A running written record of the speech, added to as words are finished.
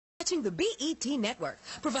watching the BET Network,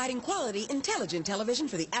 providing quality, intelligent television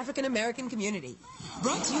for the African-American community.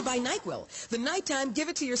 Brought to you by NyQuil, the nighttime give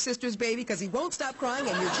it to your sister's baby because he won't stop crying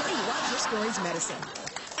and you're trying to watch your story's medicine.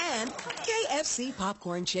 And KFC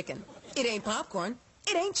popcorn chicken. It ain't popcorn,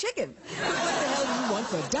 it ain't chicken. But what the hell do you want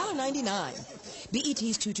for $1.99?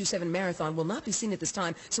 BET's 227 Marathon will not be seen at this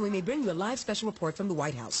time, so we may bring you a live special report from the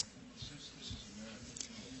White House.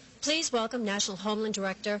 Please welcome National Homeland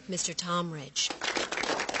Director, Mr. Tom Ridge.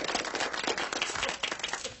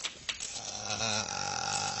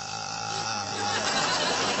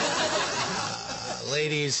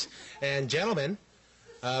 Ladies and gentlemen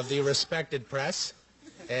of the respected press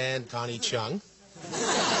and Connie Chung,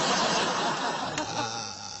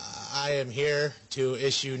 I am here to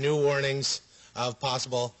issue new warnings of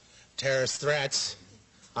possible terrorist threats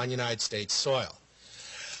on United States soil.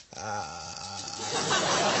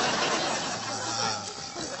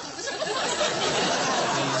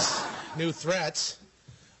 These new threats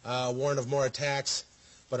warn of more attacks,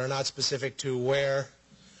 but are not specific to where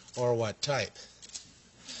or what type.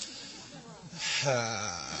 Let me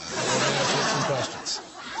ask you some questions.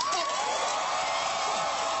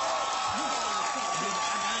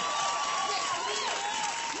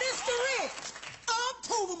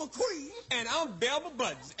 And I'm Belma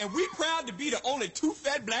Buttons, and we proud to be the only two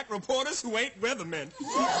fat black reporters who ain't weathermen.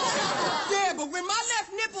 Yeah, but when my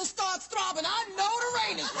left nipple starts throbbing, I know the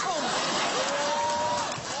rain is coming.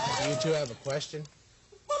 Do you two have a question?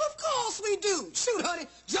 Well, of course we do. Shoot, honey,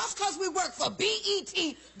 just because we work for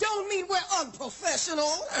BET don't mean we're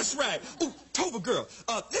unprofessional. That's right. Ooh, Tova girl,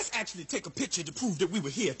 let's actually take a picture to prove that we were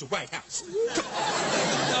here at the White House.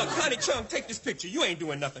 Connie Chung, take this picture. You ain't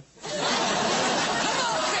doing nothing. Come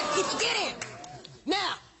on, Trick people, get in.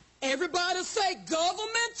 Now, everybody say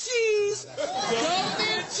government cheese.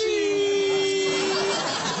 Government cheese.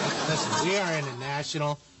 Listen, we are in a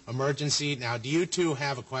national emergency. Now, do you two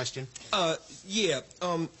have a question? Yeah.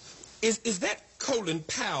 Is that Colin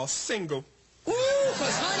Powell single? Ooh,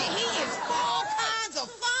 because, honey, he is all kinds of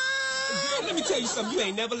fun. Girl, let me tell you something. You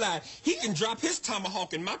ain't never lied. He can drop his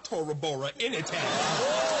tomahawk in my Tora Bora anytime.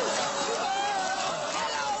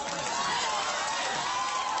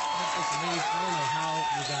 I don't know how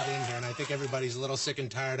you got in here, and I think everybody's a little sick and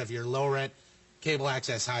tired of your low-rent cable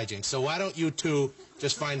access hijinks. So why don't you two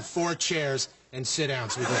just find 4 chairs and sit down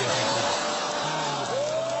so we can get back to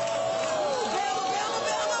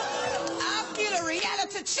Bella, I feel a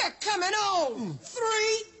reality check coming on.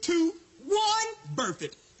 3, 2, 1. Birth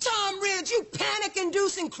it. Tom Ridge, you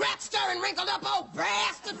panic-inducing, crap-stirring, wrinkled-up old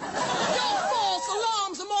bastard. Your false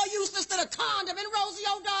alarms are more useless than a condom in Rosie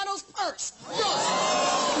O'Donnell's purse.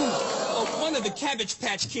 One of the Cabbage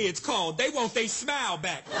Patch Kids called. They want they smile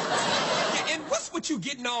back. Yeah, and what's with you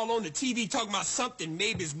getting all on the TV talking about something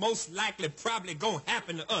maybe is most likely probably gonna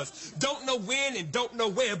happen to us? Don't know when and don't know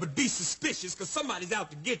where, but be suspicious because somebody's out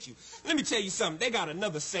to get you. Let me tell you something. They got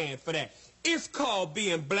another saying for that. It's called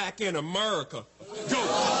being black in America. Go.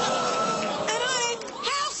 And honey,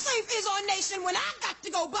 how safe is our nation when I got to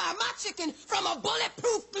go buy my chicken from a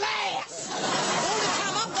bulletproof glass? Only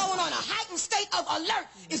time I'm going on a heightened state of alert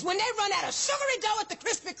is when they run out of sugary dough at the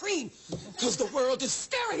Krispy Kreme. Because the world is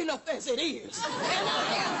scary enough as it is. And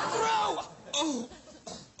I am through.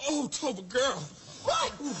 Oh, Tova girl.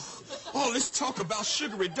 What? All this talk about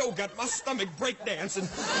sugary dough got my stomach breakdancing.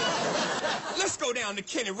 Let's go down to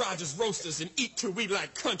Kenny Rogers Roasters and eat till we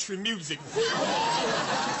like country music.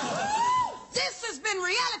 This has been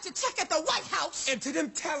Reality Check at the White House. And to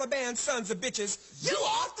them Taliban sons of bitches, you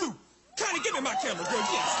are through. Connie, give me my camera, girl.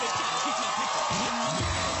 Yes, let's keep my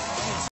picture.